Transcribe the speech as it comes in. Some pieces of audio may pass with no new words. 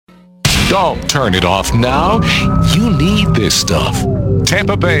Don't turn it off now. You need this stuff.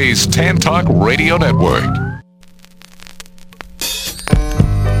 Tampa Bay's Tan Talk Radio Network.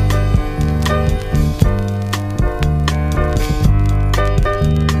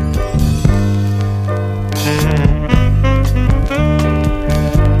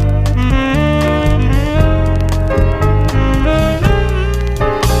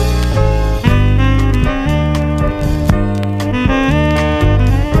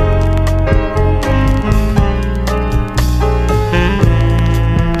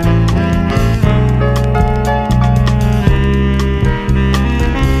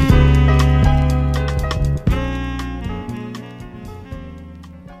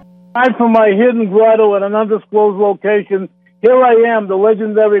 From my hidden grotto at an undisclosed location, here I am, the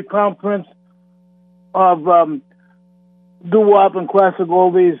legendary crown prince of doo-wop and classic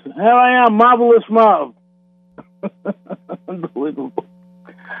oldies. Here I am, Marvelous Marv. Unbelievable.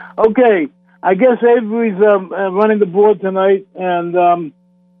 Okay, I guess Avery's running the board tonight, and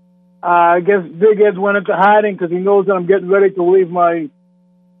I guess Big Ed went into hiding because he knows that I'm getting ready to leave my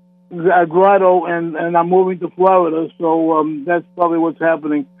grotto, and I'm moving to Florida, so that's probably what's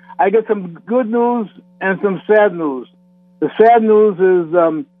happening. I get some good news and some sad news. The sad news is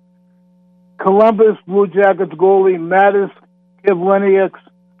Columbus Blue Jackets goalie Mattis Kivlenieks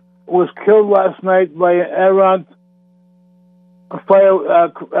was killed last night by an errant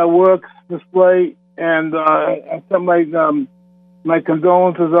fireworks display, and I sent my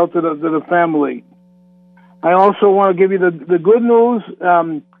condolences out to the family. I also want to give you the good news.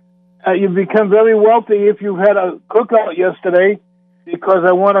 You've become very wealthy if you had a cookout yesterday, because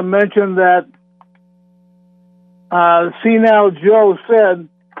I want to mention that Senile Joe said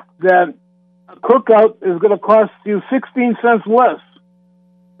that a cookout is going to cost you 16 cents less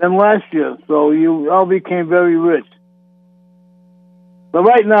than last year. So you all became very rich. But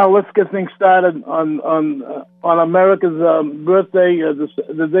right now, let's get things started on America's birthday,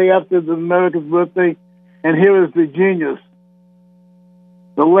 the day after America's birthday. And here is the genius,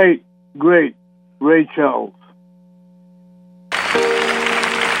 the late, great Ray Charles.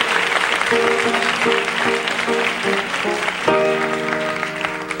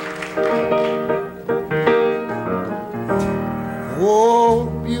 Oh,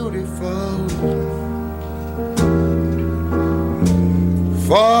 beautiful,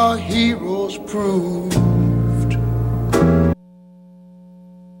 for heroes proved.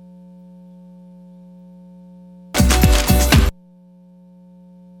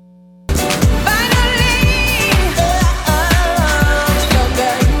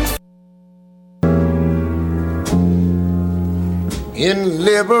 In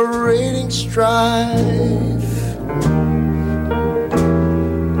liberating strife,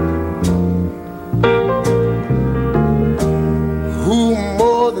 who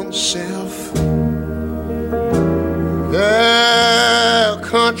more than self their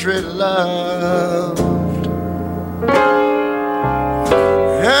country loved,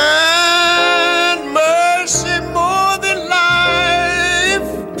 and mercy more than life.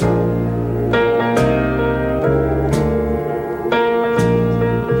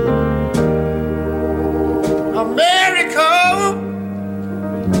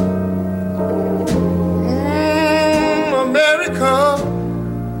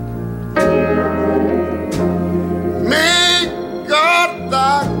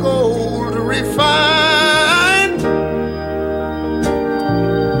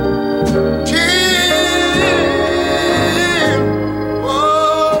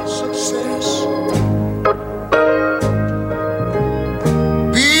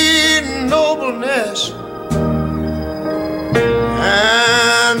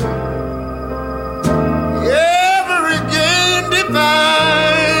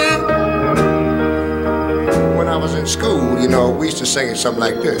 We used to sing it something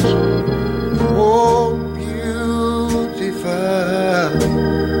like this. Oh, beautiful,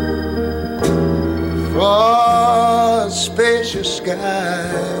 for spacious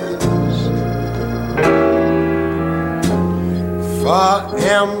skies, for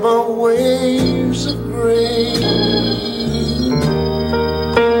amber waves of grain,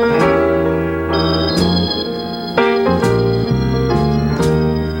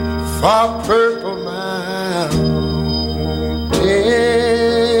 for purple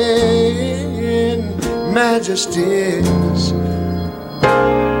majesties, above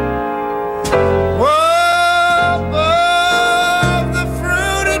the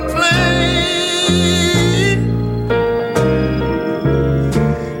fruited plain.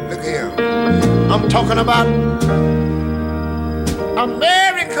 Look here, I'm talking about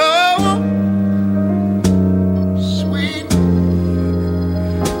America, sweet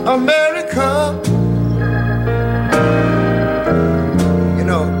America. America. You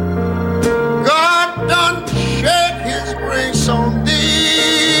know, God done shed his grace on thee.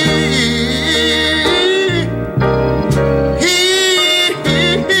 He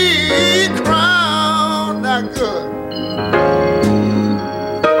crowned thy good.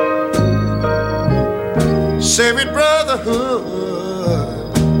 Saving brotherhood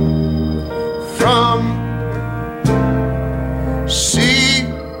from sea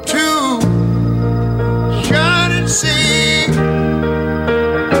to shining sea.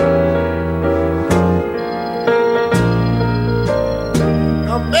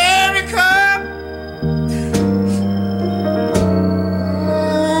 America,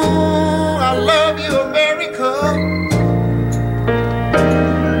 I love you, America,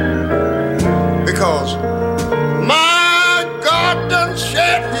 because my God done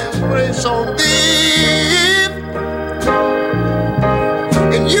shed his grace on thee,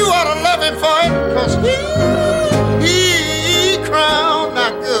 and you ought to love him for it, because he crowned thy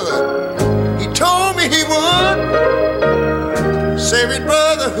good. He told me he would save his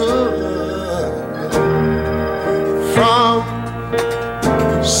brotherhood from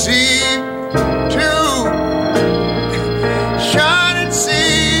sea to shining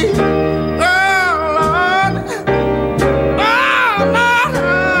sea. Oh, Lord. Oh,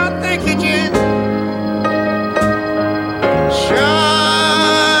 Lord, thank you, Jesus.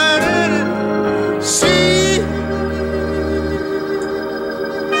 Shining sea.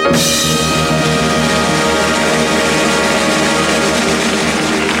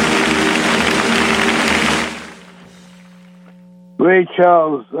 Ray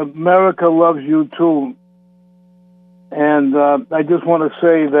Charles, America loves you too. And I just want to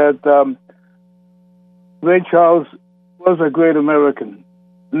say that Ray Charles was a great American,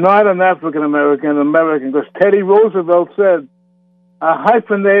 not an African American, because Teddy Roosevelt said, a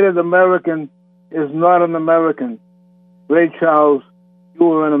hyphenated American is not an American. Ray Charles, you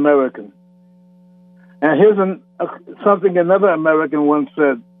were an American. And here's something another American once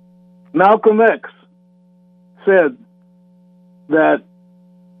said. Malcolm X said that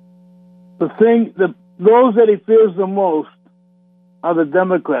those that he fears the most are the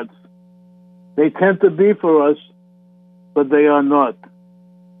Democrats. They tend to be for us, but they are not.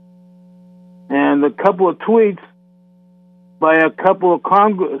 And a couple of tweets by a couple of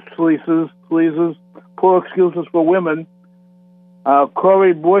Congress pleasers, poor excuses for women,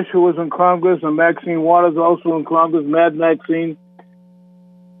 Cori Bush, who was in Congress, and Maxine Waters, also in Congress, Mad Maxine,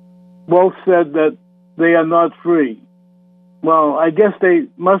 both said that they are not free. Well, I guess they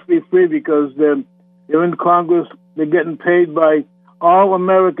must be free because they're in Congress. They're getting paid by all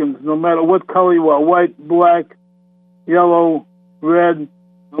Americans, no matter what color you are, white, black, yellow, red,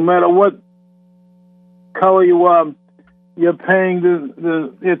 no matter what color you are, you're paying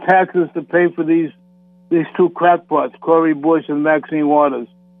your taxes to pay for these two crackpots, Cori Bush and Maxine Waters.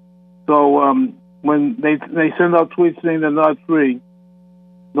 So when they send out tweets saying they're not free,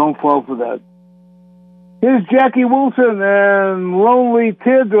 don't fall for that. Here's Jackie Wilson and Lonely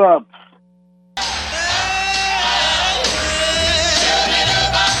Teardrops.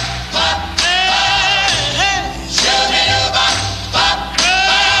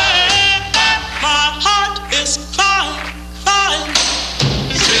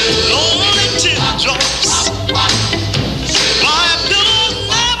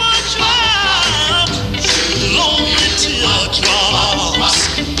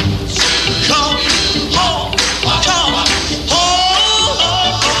 Come home,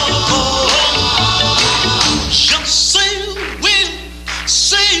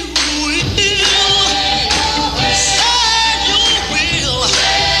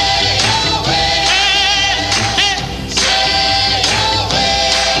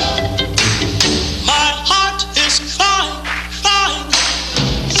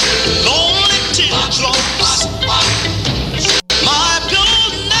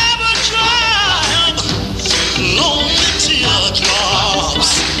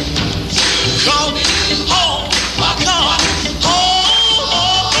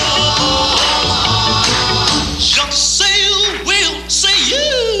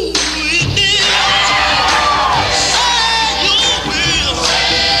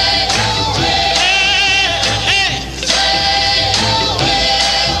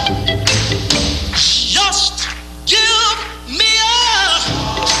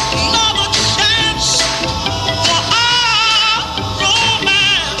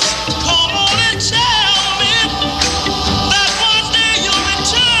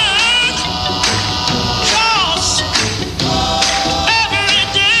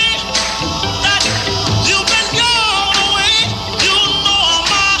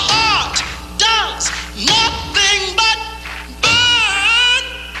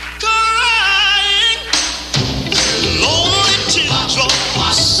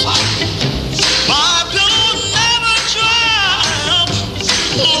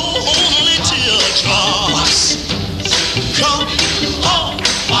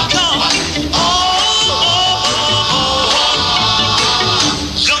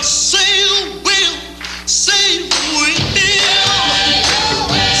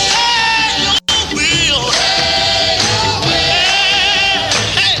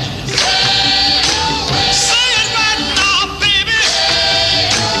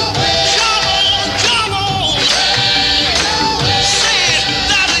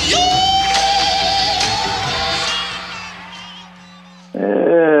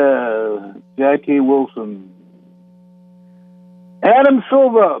 Jackie Wilson. Adam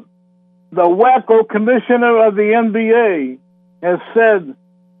Silver, the wacko commissioner of the NBA, has said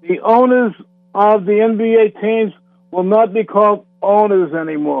the owners of the NBA teams will not be called owners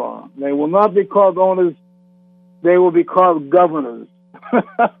anymore. They will not be called owners. They will be called governors.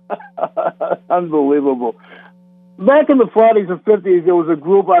 Unbelievable. Back in the 40s and 50s, there was a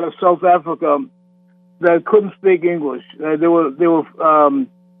group out of South Africa that couldn't speak English. There were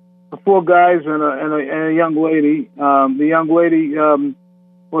 4 guys and a young lady. The young lady went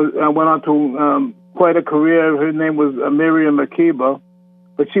on to quite a career. Her name was Miriam Makeba,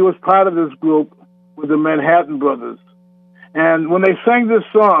 but she was part of this group with the Manhattan Brothers. And when they sang this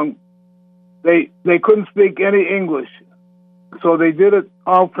song, they couldn't speak any English, so they did it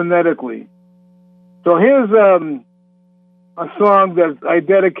all phonetically. So here's a song that I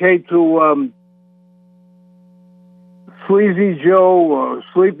dedicate to Sleazy Joe or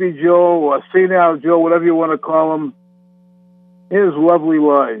Sleepy Joe or Senile Joe, whatever you want to call him. Here's Lovely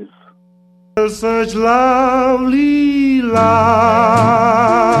Lies. Such lovely lies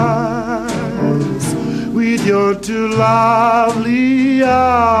with your 2 lovely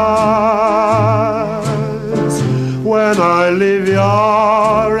eyes. When I leave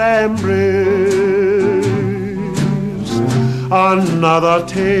your embrace, another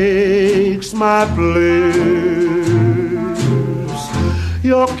takes my place.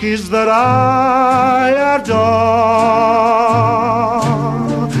 Your kiss that I adore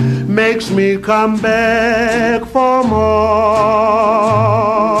makes me come back for more.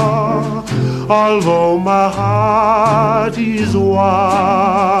 Although my heart is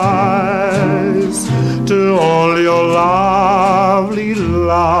wise to all your lovely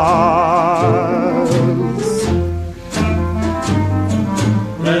lies.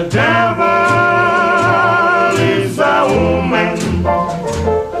 The devil is a woman,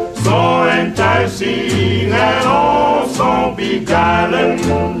 so enticing and also beguiling.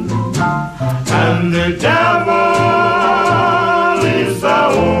 And the devil is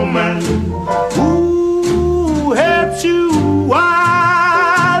a woman who helps you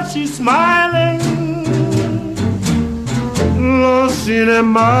while she's smiling. Lost in a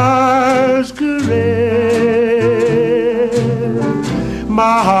masquerade,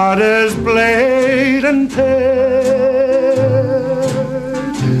 my heart is played and paid.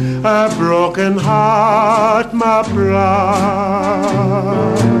 A broken heart, my prize,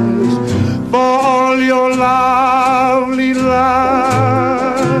 for all your lovely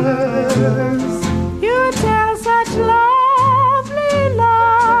lies. You tell such lovely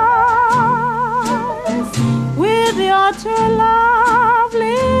lies with your 2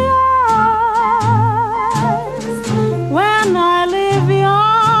 lovely eyes. When I leave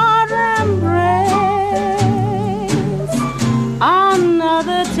your embrace,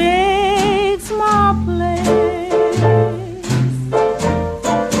 another takes my place.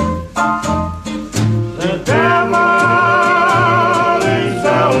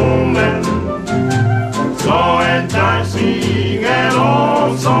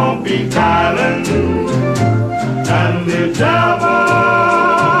 Beguiling, and the devil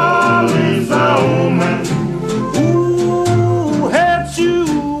is a woman who helps you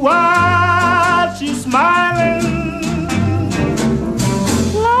while she's smiling.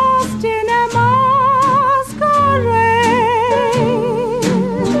 Lost in a masquerade,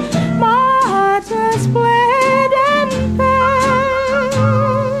 my heart is played and paid.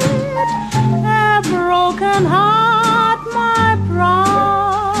 A broken heart, my pride.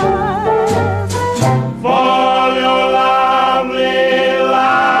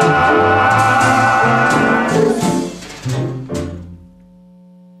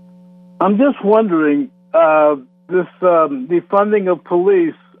 I'm just wondering, this defunding of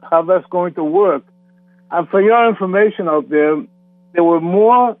police, how that's going to work. For your information out there, there were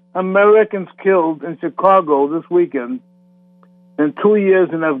more Americans killed in Chicago this weekend than 2 years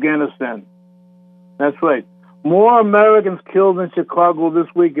in Afghanistan. That's right. More Americans killed in Chicago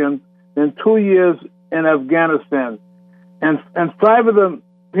this weekend than 2 years in Afghanistan. And 5 of the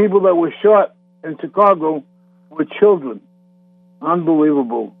people that were shot in Chicago were children.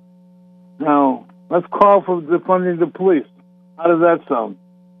 Unbelievable. Now, let's call for defunding the police. How does that sound?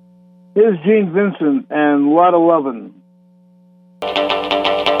 Here's Gene Vincent and Lot of Lovin'.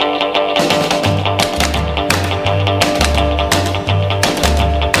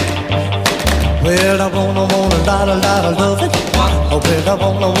 Well, I wanna lot of love it. Oh, well, I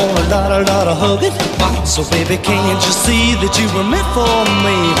wanna lot of hug it. So baby, can't you see that you were meant for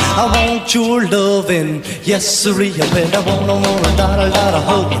me? I want your loving, yes sirree. Well, I wanna lot of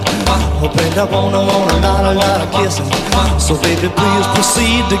hug it. Oh, baby, I want a lot of kissing. So baby, please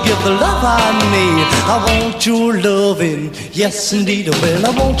proceed to give the love I need. I want your loving, yes indeed. Well,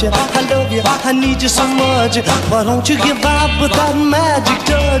 I want you, I love you, I need you so much. Why don't you give out with that magic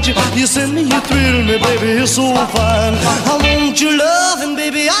touch? You send me, you thrill me, baby, you're so fine. I want your loving,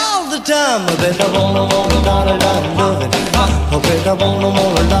 baby, all the time. Oh, baby, I want a lot of loving. Oh, baby, I want a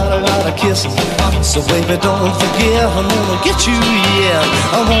lot of kissing. So baby, don't forget, I'm gonna get you, yeah.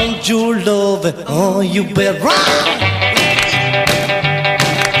 I want your loving, oh, you bet right.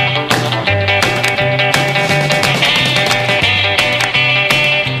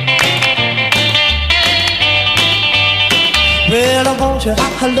 Well, I want you,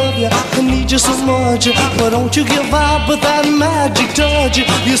 I love you, I need you so much. Why don't you give out with that magic touch?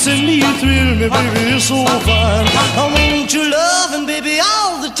 You send me, you thrill me, baby, you're so fine. I want your loving, baby,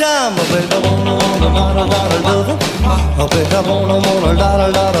 all the time. I bet I want a lot of loving. I bet I want a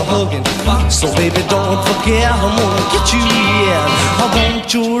lot of hugging. So baby, don't forget, I'm gonna get you, yeah. I want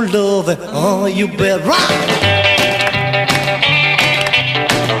your loving, oh, you bet right.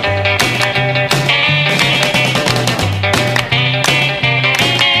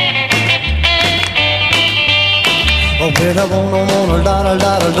 Oh, baby, I want a lot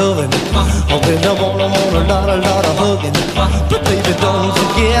of loving. Oh, baby, I want a lot of hugging. But baby, don't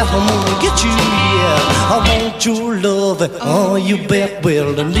forget, I'm gonna get you, yeah. I want your loving, oh, you bet.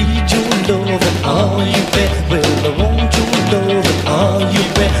 Well, I need your loving, oh, you bet. Well, I want your loving, oh, you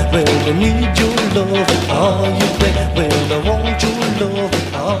bet. Well, I need your loving, oh, you bet. Well, I want your loving,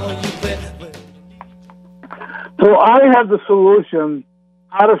 oh, you bet. So I have the solution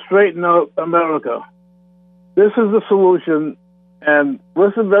how to straighten out America. This is the solution, and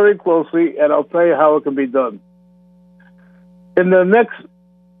listen very closely, and I'll tell you how it can be done. In the next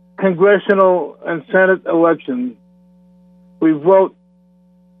congressional and Senate election, we vote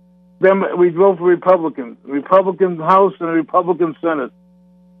for Republicans, Republican House and Republican Senate.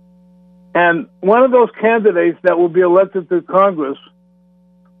 And one of those candidates that will be elected to Congress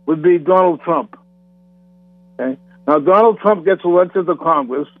would be Donald Trump. Okay? Now, Donald Trump gets elected to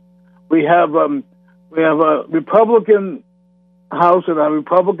Congress. We have a Republican House and a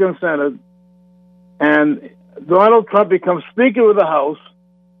Republican Senate, and Donald Trump becomes Speaker of the House,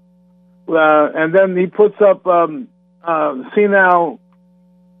 and then he puts up senile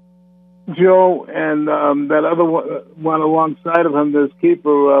Joe and that other one alongside of him, this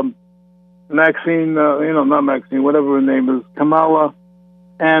keeper, Maxine, not Maxine, whatever her name is, Kamala,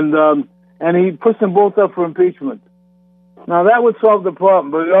 and he puts them both up for impeachment. Now that would solve the problem,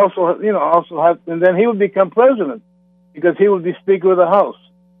 but it also have, and then he would become president because he would be Speaker of the House.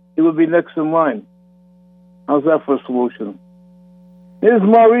 He would be next in line. How's that for a solution? Here's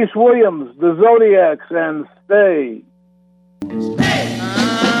Maurice Williams, the Zodiacs, and Stay. Stay.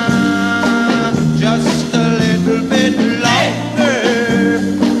 Just a little bit longer.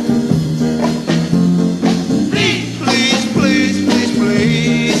 Please, please, please, please,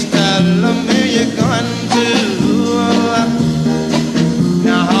 please, tell me you're going to.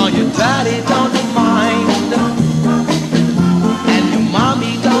 Now your daddy don't mind, and your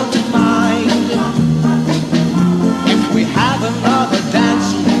mommy don't mind. If we have another dance,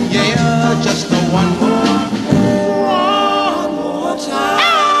 yeah, just the one more time. I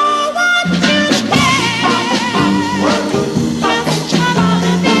want to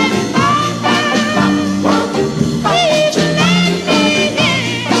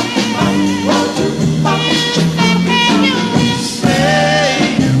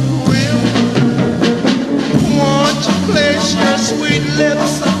sweet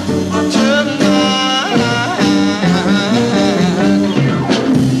lips tonight.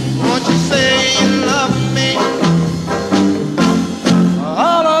 Won't you say you love me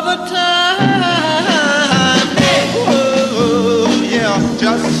all of the time? Oh, yeah,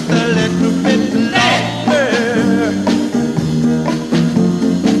 just a little bit longer.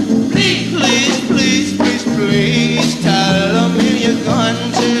 Please, please, please, please, please, tell me you're going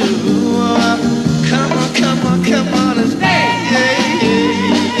to. Come on, come on, come on and stay.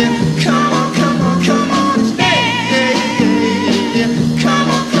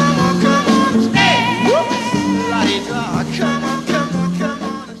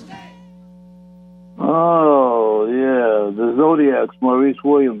 Oh, yeah, the Zodiacs, Maurice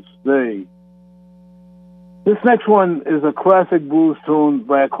Williams, Stay. This next one is a classic blues tune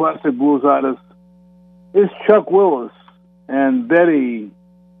by a classic blues artist. It's Chuck Willis and Betty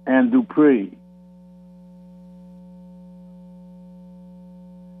and Dupree.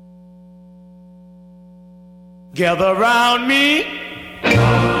 Gather round me,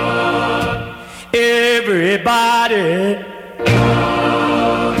 everybody.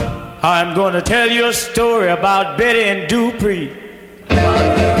 I'm gonna tell you a story about Betty and Dupree.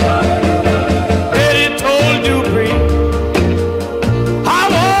 Betty told Dupree, I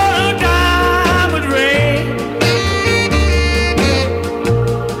want a diamond ring.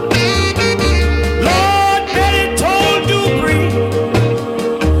 Lord, Betty told Dupree,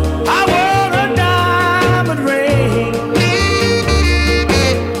 I want a diamond ring.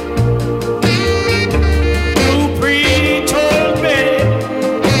 Dupree told Betty,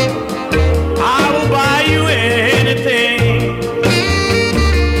 I will buy you anything.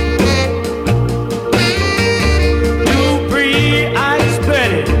 Dupree asked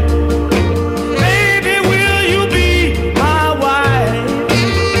Betty, baby, will you be my wife?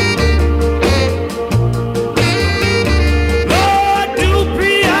 Lord,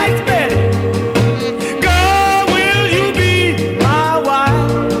 Dupree asked Betty, girl, will you be my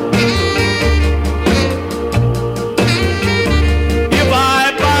wife? If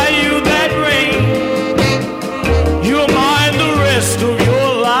I buy you that ring, you'll mind the rest of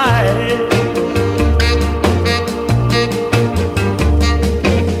your life.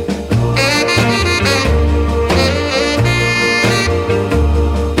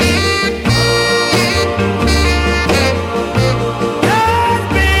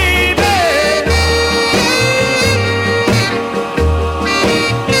 Yes, baby.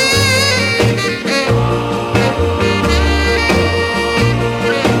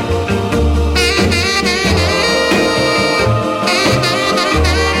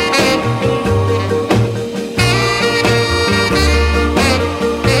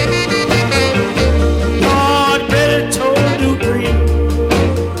 Lord, Betty told Dupree,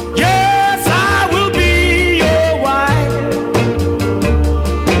 yes, I will be your wife.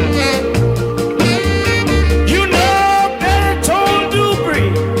 You know, Betty told Dupree,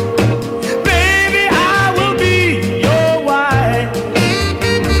 baby, I will be your wife.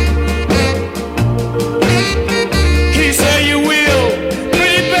 He said, you will,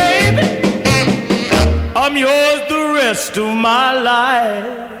 pretty baby. I'm yours the rest of my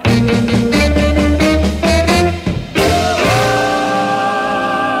life.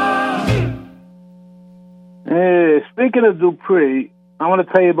 Hey, speaking of Dupree, I want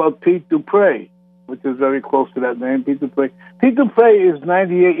to tell you about Pete Dupree, which is very close to that name, Pete Dupree. Pete Dupree is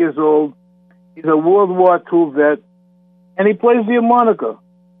 98 years old. He's a World War II vet, and he plays the harmonica.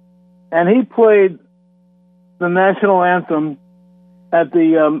 And he played the national anthem at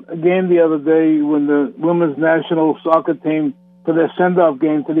the game the other day when the women's national soccer team for their send-off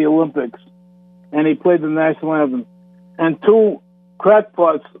game to the Olympics. And he played the national anthem. And two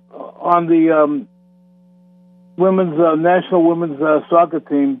crackpots on the women's national women's soccer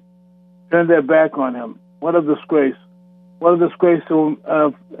team turned their back on him. What a disgrace! What a disgrace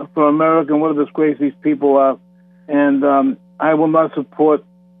for America, and what a disgrace these people are. And I will not support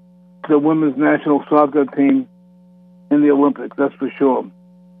the women's national soccer team in the Olympics. That's for sure.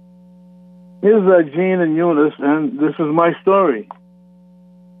 Here's Gene and Eunice, and this is my story.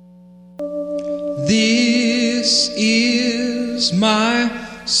 This is my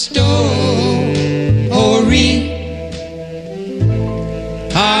story.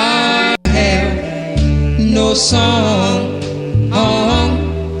 I have no song,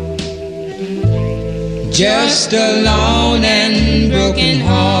 just alone and broken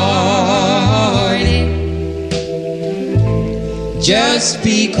hearted, just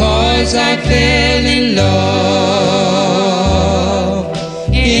because I fell in love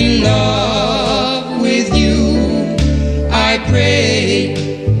with you. I pray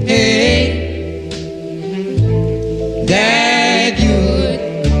that you'd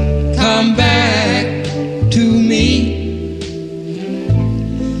come back to me,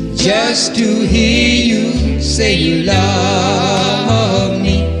 just to hear you say you love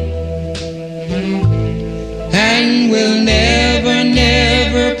me, and we'll never,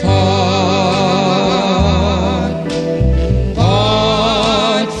 never part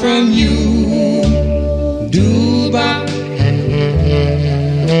from you. Do-ba,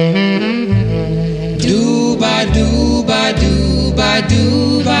 do-ba, do-ba, do-ba,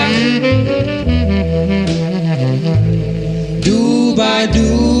 do-ba, do-ba,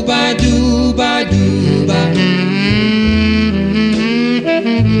 do-ba, do-ba, do-ba,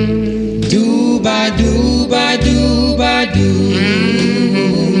 do-ba, do-ba, do-ba, do.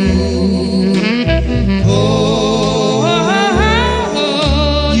 Oh,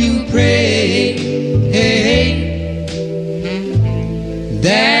 you pray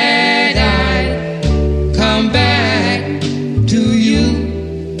that I come back to you.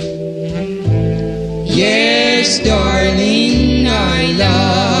 Yes, darling, I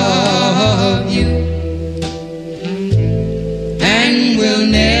love you, and will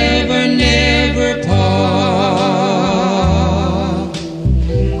never,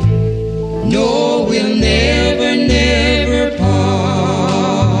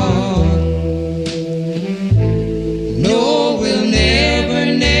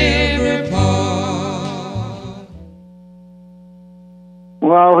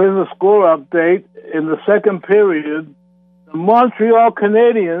 a score update. In the second period, the Montreal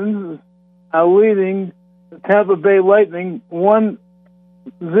Canadiens are leading the Tampa Bay Lightning 1-0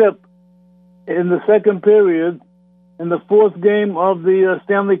 in the second period in the fourth game of the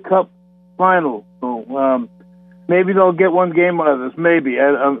Stanley Cup final. So maybe they'll get one game out of this. Maybe.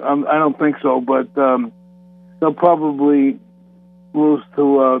 I don't think so, but they'll probably lose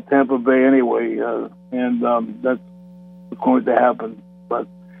to Tampa Bay anyway, and that's going to happen. But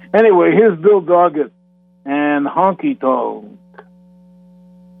anyway, here's Bill Doggett and Honky Tonk.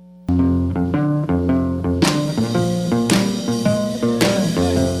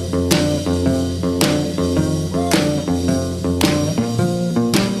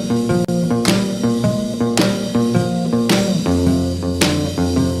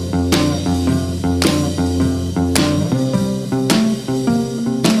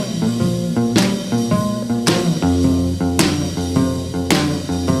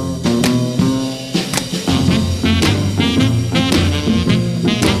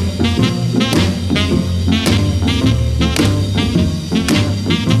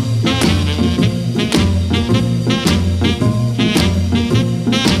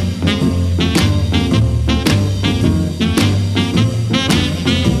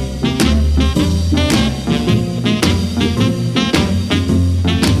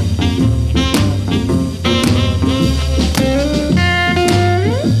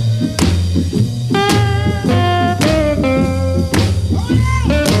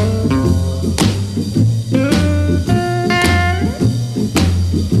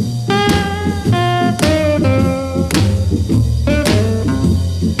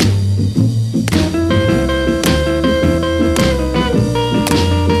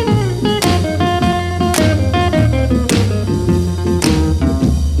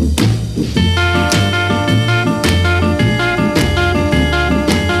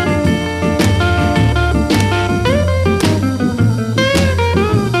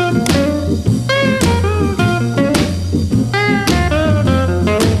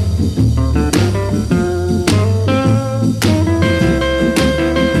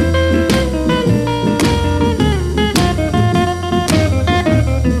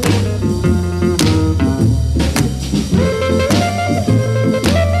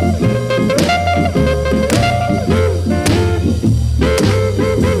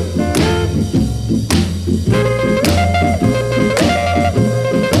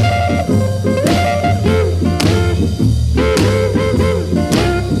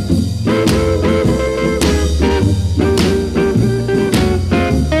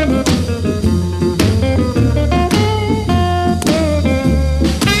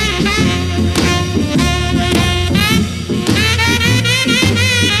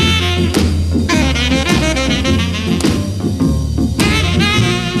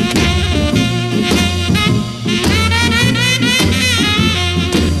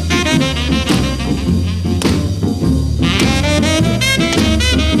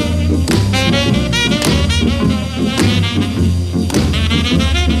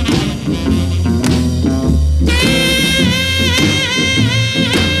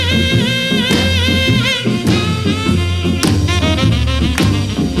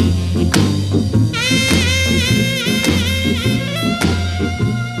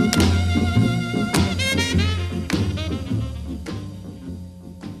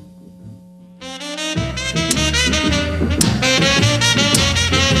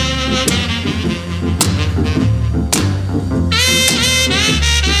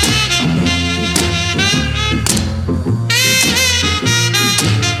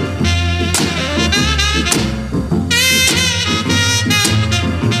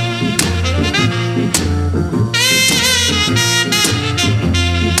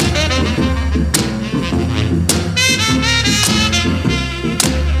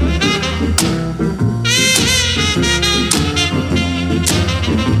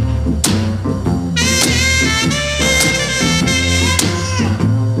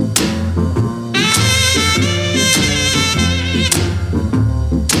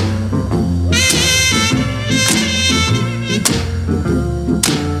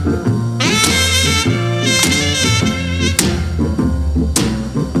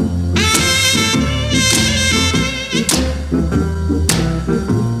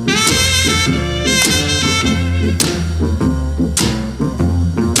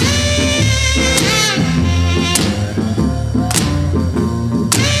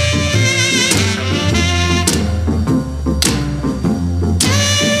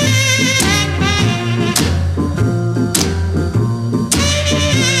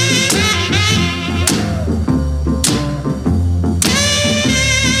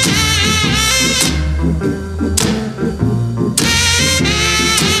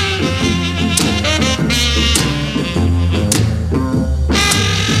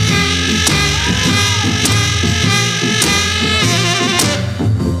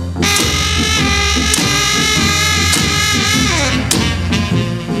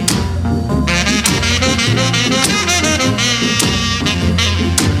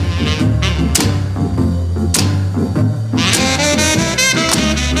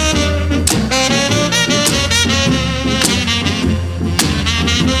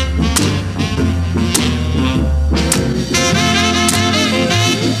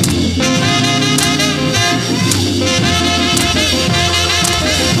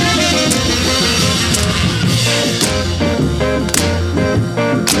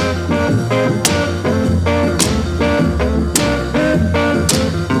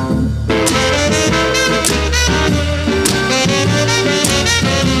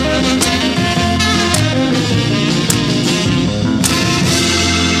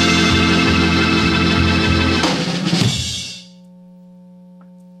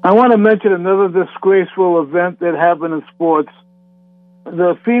 I want to mention another disgraceful event that happened in sports.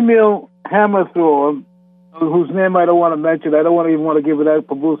 The female hammer thrower, whose name I don't want to mention, I don't even want to give it out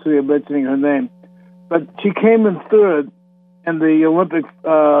publicity of mentioning her name, but she came in third in the Olympic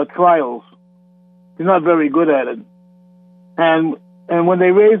trials. She's not very good at it. And when they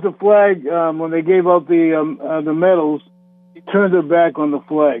raised the flag, when they gave out the medals, she turned her back on the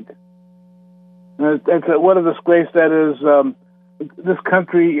flag. What a disgrace that is. This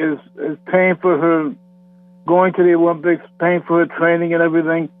country is paying for her going to the Olympics, paying for her training and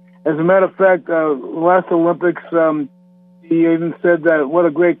everything. As a matter of fact, last Olympics, she even said that what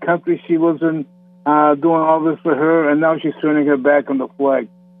a great country she was in, doing all this for her, and now she's turning her back on the flag.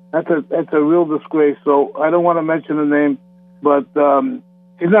 That's a real disgrace. So I don't want to mention the name, but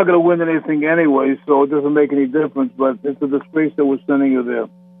she's not going to win anything anyway, so it doesn't make any difference. But it's a disgrace that we're sending her there.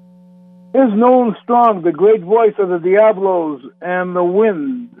 Here's Nolan Strong, the great voice of the Diablos and the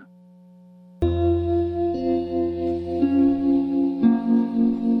Wind.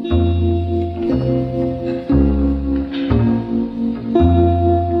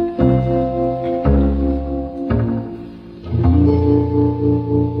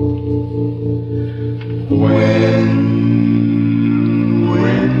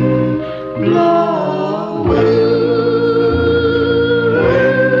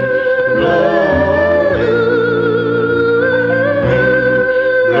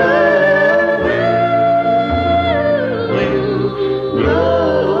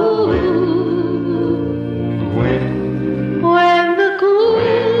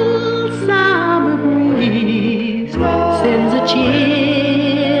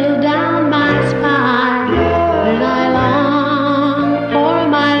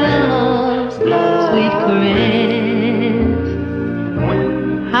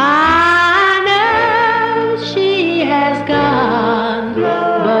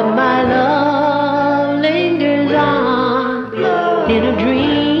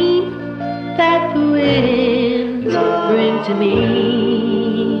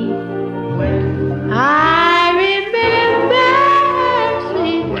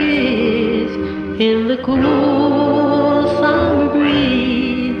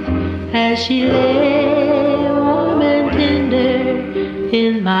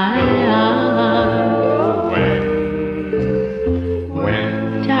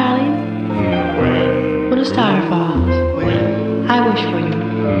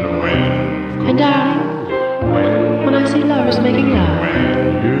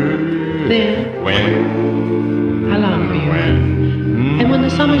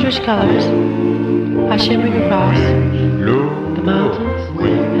 Colors are shimmering across the mountains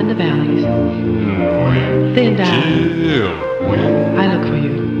and the valleys. Then, darling, I look for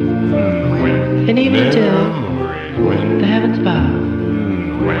you. And even until the heavens bow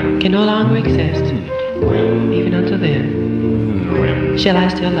can no longer exist, even until then, shall I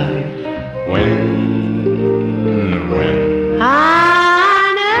still love you? I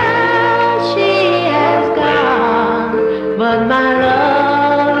know she has gone, but my love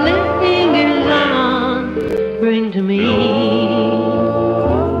bring to me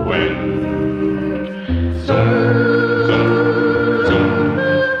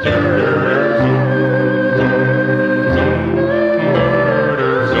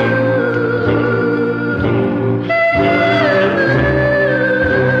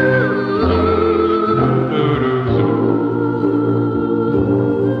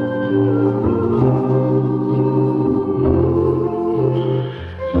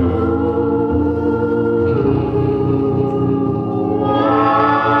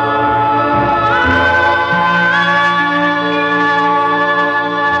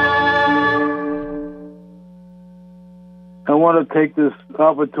take this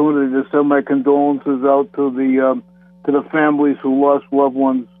opportunity to send my condolences out to the families who lost loved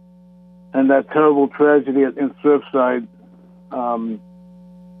ones and that terrible tragedy in Surfside.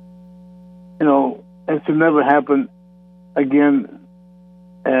 It should never happen again,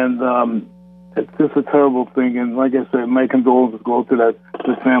 and it's just a terrible thing. And like I said, my condolences go to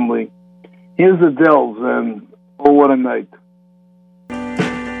the family. Here's the Dells, and oh, what a night.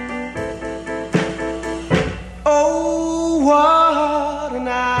 Oh, what a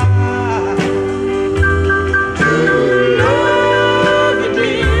night to love you,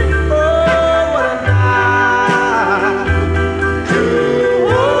 dear. Oh, what a night to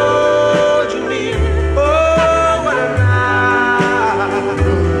hold you near. Oh, what a night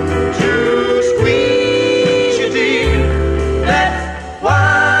to squeeze you, dear. That's why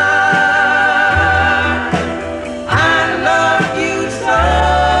I love you so.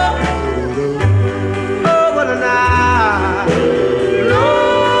 Oh, what a night.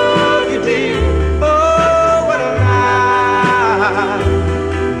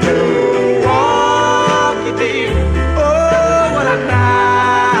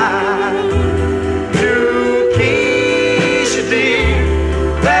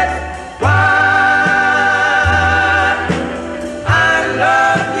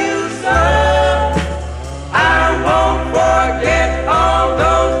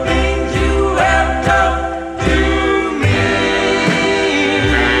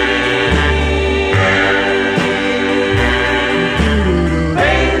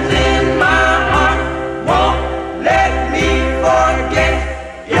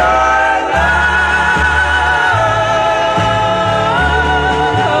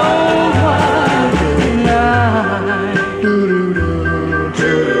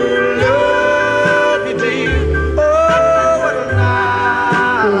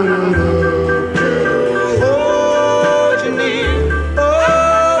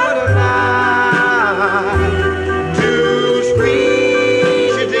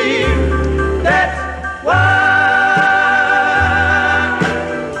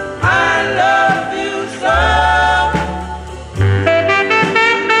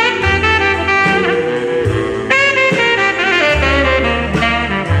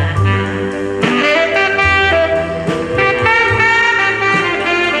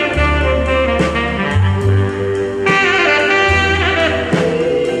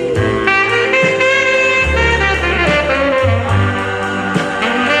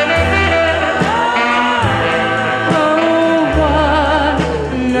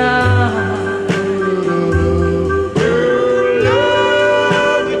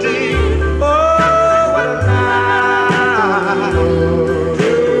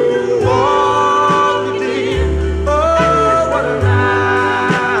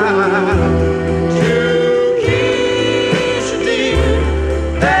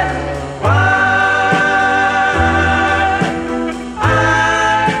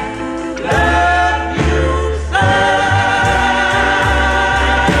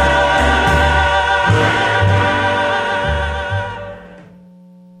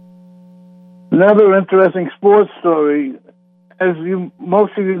 Another interesting sports story. As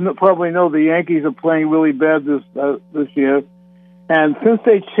most of you probably know, the Yankees are playing really bad this year, and since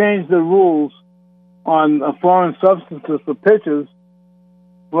they changed the rules on foreign substances for pitchers,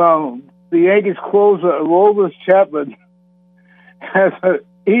 well, the Yankees closer, Aroldis Chapman, has an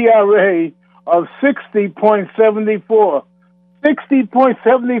ERA of 60.74.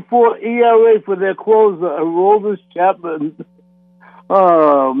 60.74 ERA for their closer, Aroldis Chapman.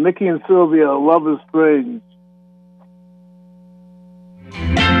 Oh, Mickey and Sylvia, love is strange.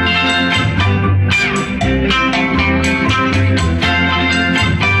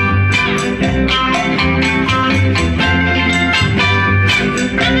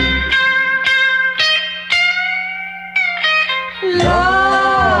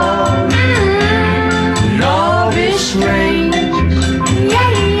 Love is strange.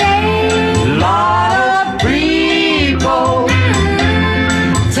 Yeah, yeah. Lot of people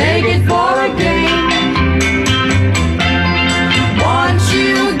take it for a game. Once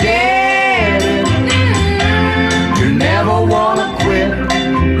you get it, you never wanna quit.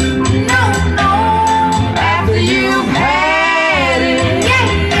 No, no. After you've had it,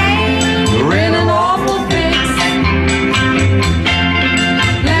 you're in an awful fix.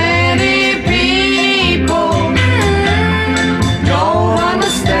 Plenty people don't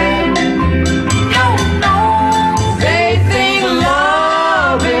understand. No, no. They think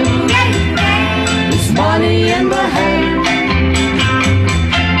loving is money in the hand.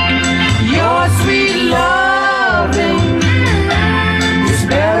 Your sweet loving is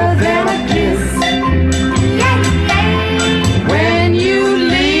better than a kiss. When you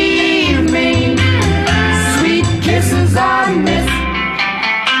leave me, sweet kisses I miss.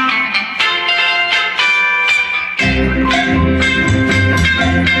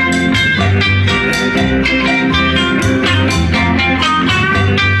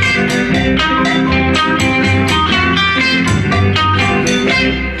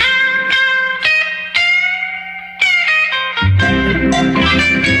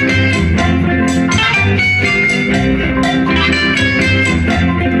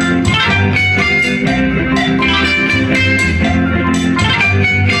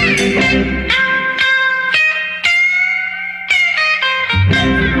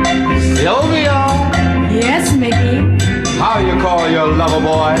 Sylvia, Yes, Mickey. how you call your lover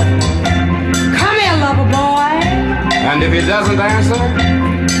boy? Come here, lover boy. And if he doesn't answer?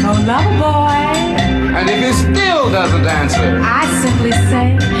 Oh, lover boy. And if he still doesn't answer? I simply say,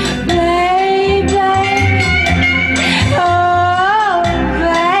 baby. Oh,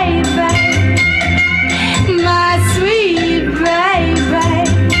 baby. My sweet baby.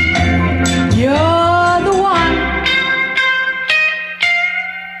 You're the one.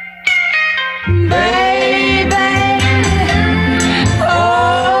 Baby.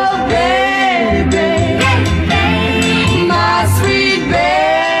 Oh, baby. My sweet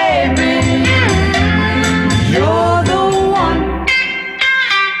baby. You're the one.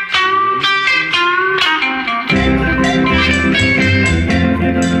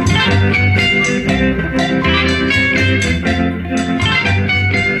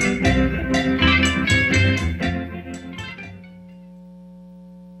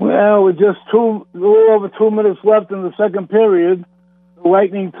 Well, with just a little over 2 minutes left in the second period, the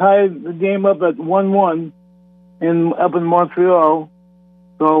Lightning tied the game up at 1-1 up in Montreal.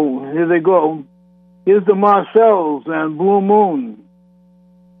 So here they go. Here's the Marcells and Blue Moon.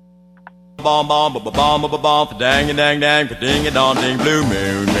 Bomb bomb ba bomb ba bomb for dang a dang dang for ding a dong ding blue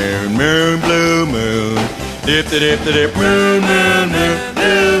moon moon moon blue moon dip dip dip moon moon moon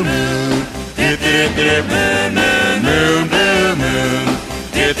blue moon dip dip dip moon moon moon blue moon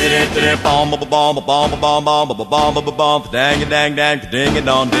dip dip bomb ba bomb ba bomb ba bomb bomb ba bomb ba bomb for dang a dang dang for ding a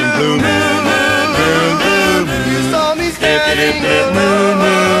dong ding blue moon moon moon blue moon dip dip dip moon moon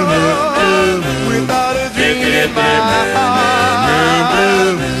moon blue moon Without a dip dream dip in dip my moon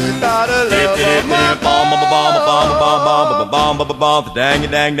blue moon without a love of my dang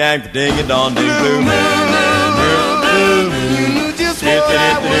dang dang ding a dong ding blue moon You knew just what I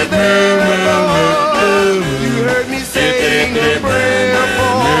was there for. You heard me sing a prayer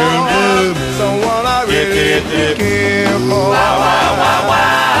for someone I really care for.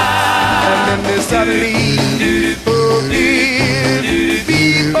 And then they suddenly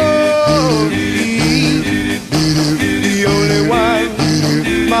the only one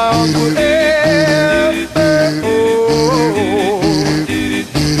my uncle ever owned.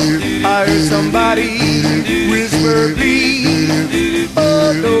 somebody whisper please,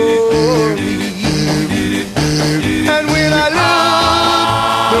 adore me. And when I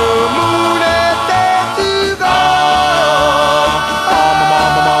look, the moon has set to go.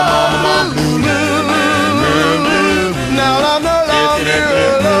 Blue moon, now I'm no longer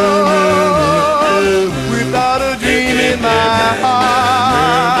alone, without a dream in my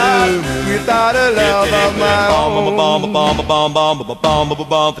heart, without a love of my own.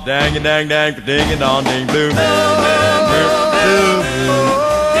 Dang it, dang, dang, ding it on, ding, blue moon,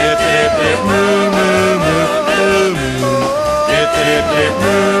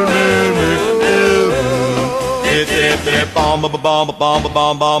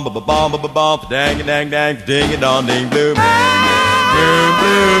 bomb, dang it, dang, dang, ding it on, ding, blue moon, blue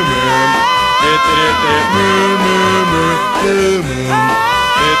moon,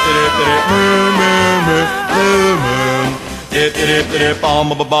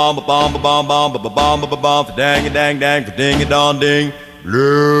 dang it, dang, dang, ding it on, ding,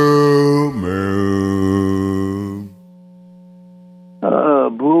 blue moon.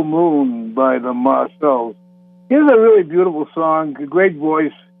 Blue Moon by the Marcells. Here's a really beautiful song, a great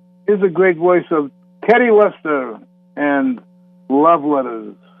voice. Here's a great voice of Teddy Lester and Love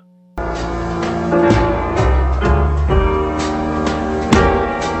Letters.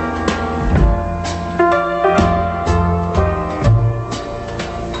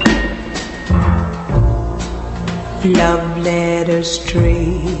 Love letters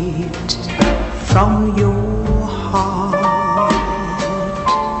straight from your heart.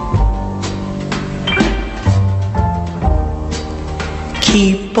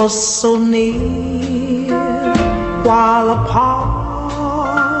 Keep us so near while apart.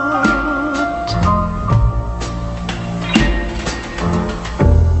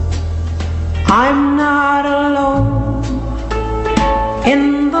 I'm not alone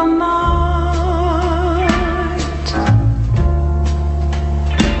in the night.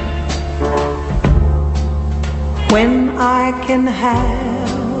 When I can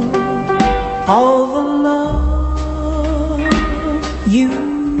have all the love you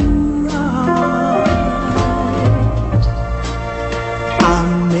write, I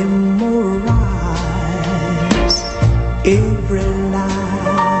memorize every line,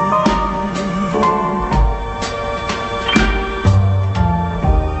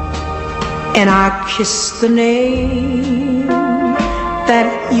 and I kiss the name that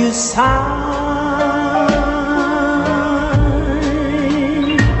you sign.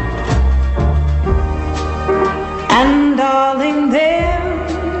 And darling, then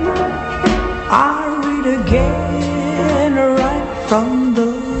I read again right from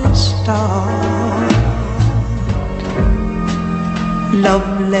the start. Love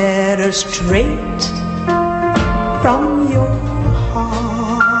letter straight from your heart.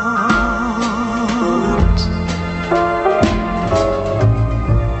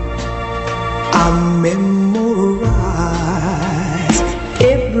 I memorize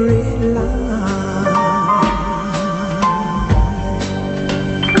every line,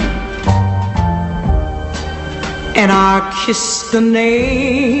 and I kiss the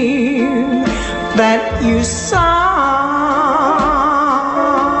name that you sign.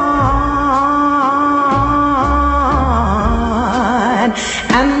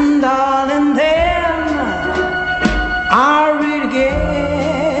 And darling, then I read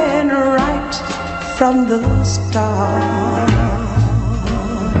again right from the start.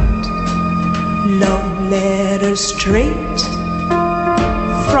 Love letter straight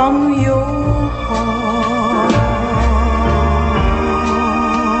from your heart.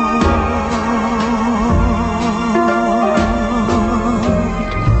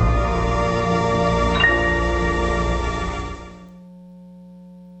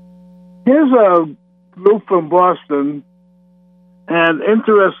 Here's a group from Boston, and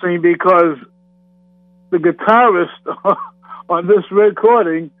interesting because the guitarist on this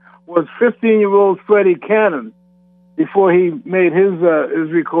recording was 15-year-old Freddie Cannon before he made his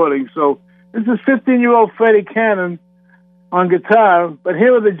recording. So this is 15-year-old Freddie Cannon on guitar, but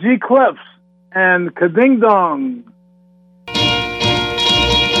here are the G Clefs and Ka-Ding Dong.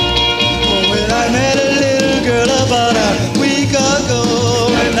 Well, I met a little girl about a week ago,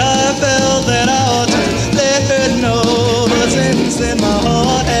 and I felt that I ought to let her know. But since then my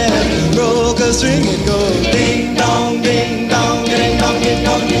heart has broke a string, it goes ding dong, ding dong, ding dong, ding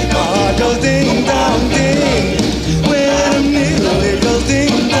dong, ding dong. My heart goes ding dong, ding. When I'm near, it goes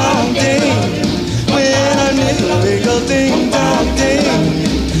ding dong, ding. When I'm near, it goes ding dong, ding.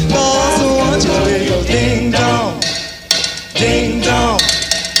 Cause I want you, it goes ding dong, ding dong.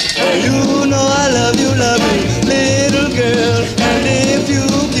 You know I love you, little girl.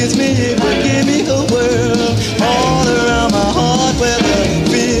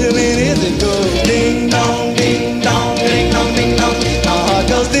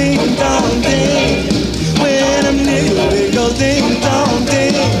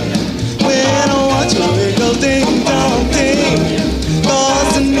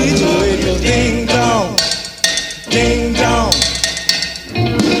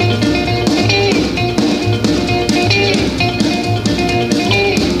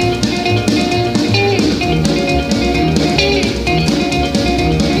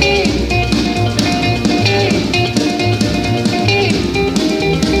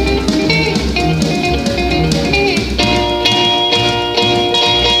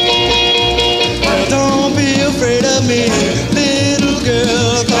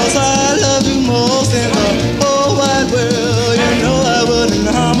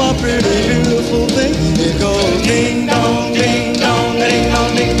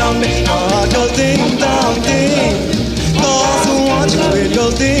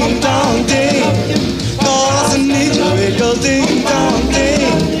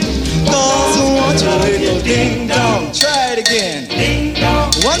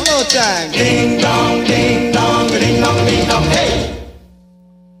 dang. Ding dong, ding dong, ding dong, ding dong, hey.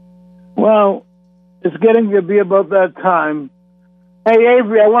 Well, it's getting to be about that time. Hey,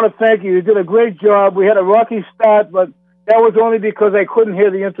 Avery, I want to thank you. You did a great job. We had a rocky start, but that was only because I couldn't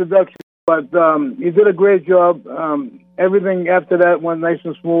hear the introduction. But you did a great job. Everything after that went nice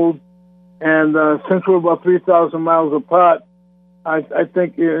and smooth. And since we're about 3,000 miles apart, I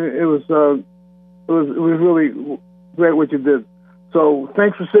think it was really great what you did. So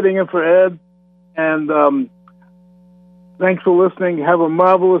thanks for sitting in for Ed, and thanks for listening. Have a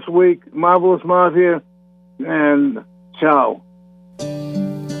marvelous week. Marvelous Marv here, and ciao.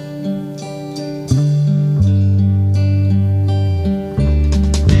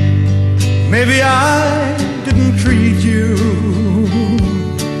 Maybe I didn't treat you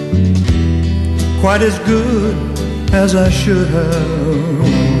quite as good as I should have.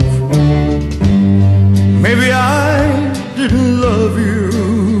 Maybe I didn't love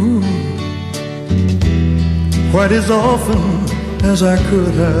you quite as often as I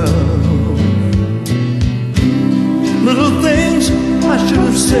could have. Little things I should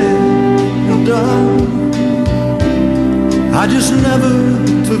have said and done, I just never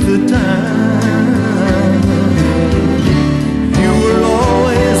took the time. You were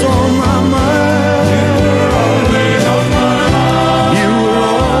always on my mind. You were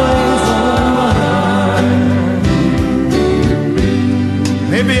always on my mind.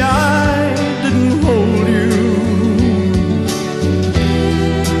 Maybe I didn't hold you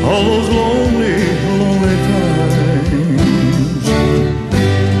all those lonely, lonely times.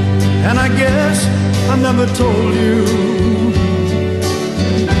 And I guess I never told you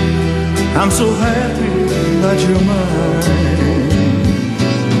I'm so happy that you're mine.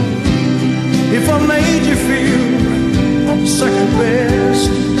 If I made you feel second best,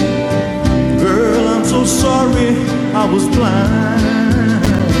 girl, I'm so sorry I was blind.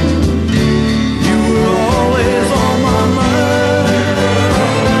 You were always on my mind.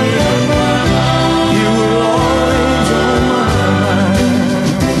 You were always on my mind.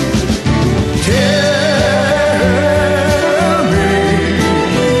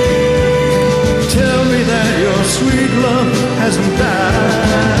 Tell me that your sweet love hasn't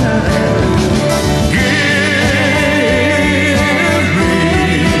died.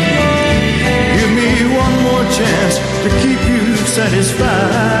 Give me one more chance to keep you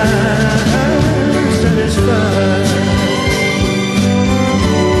satisfied. Satisfied.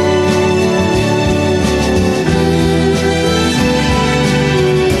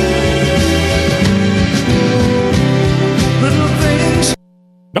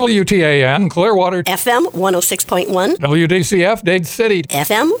 WTAN, Clearwater. FM 106.1. WDCF, Dade City.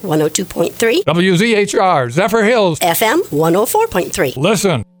 FM 102.3. WZHR, Zephyr Hills. FM 104.3.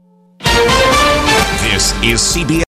 Listen. This is CBS.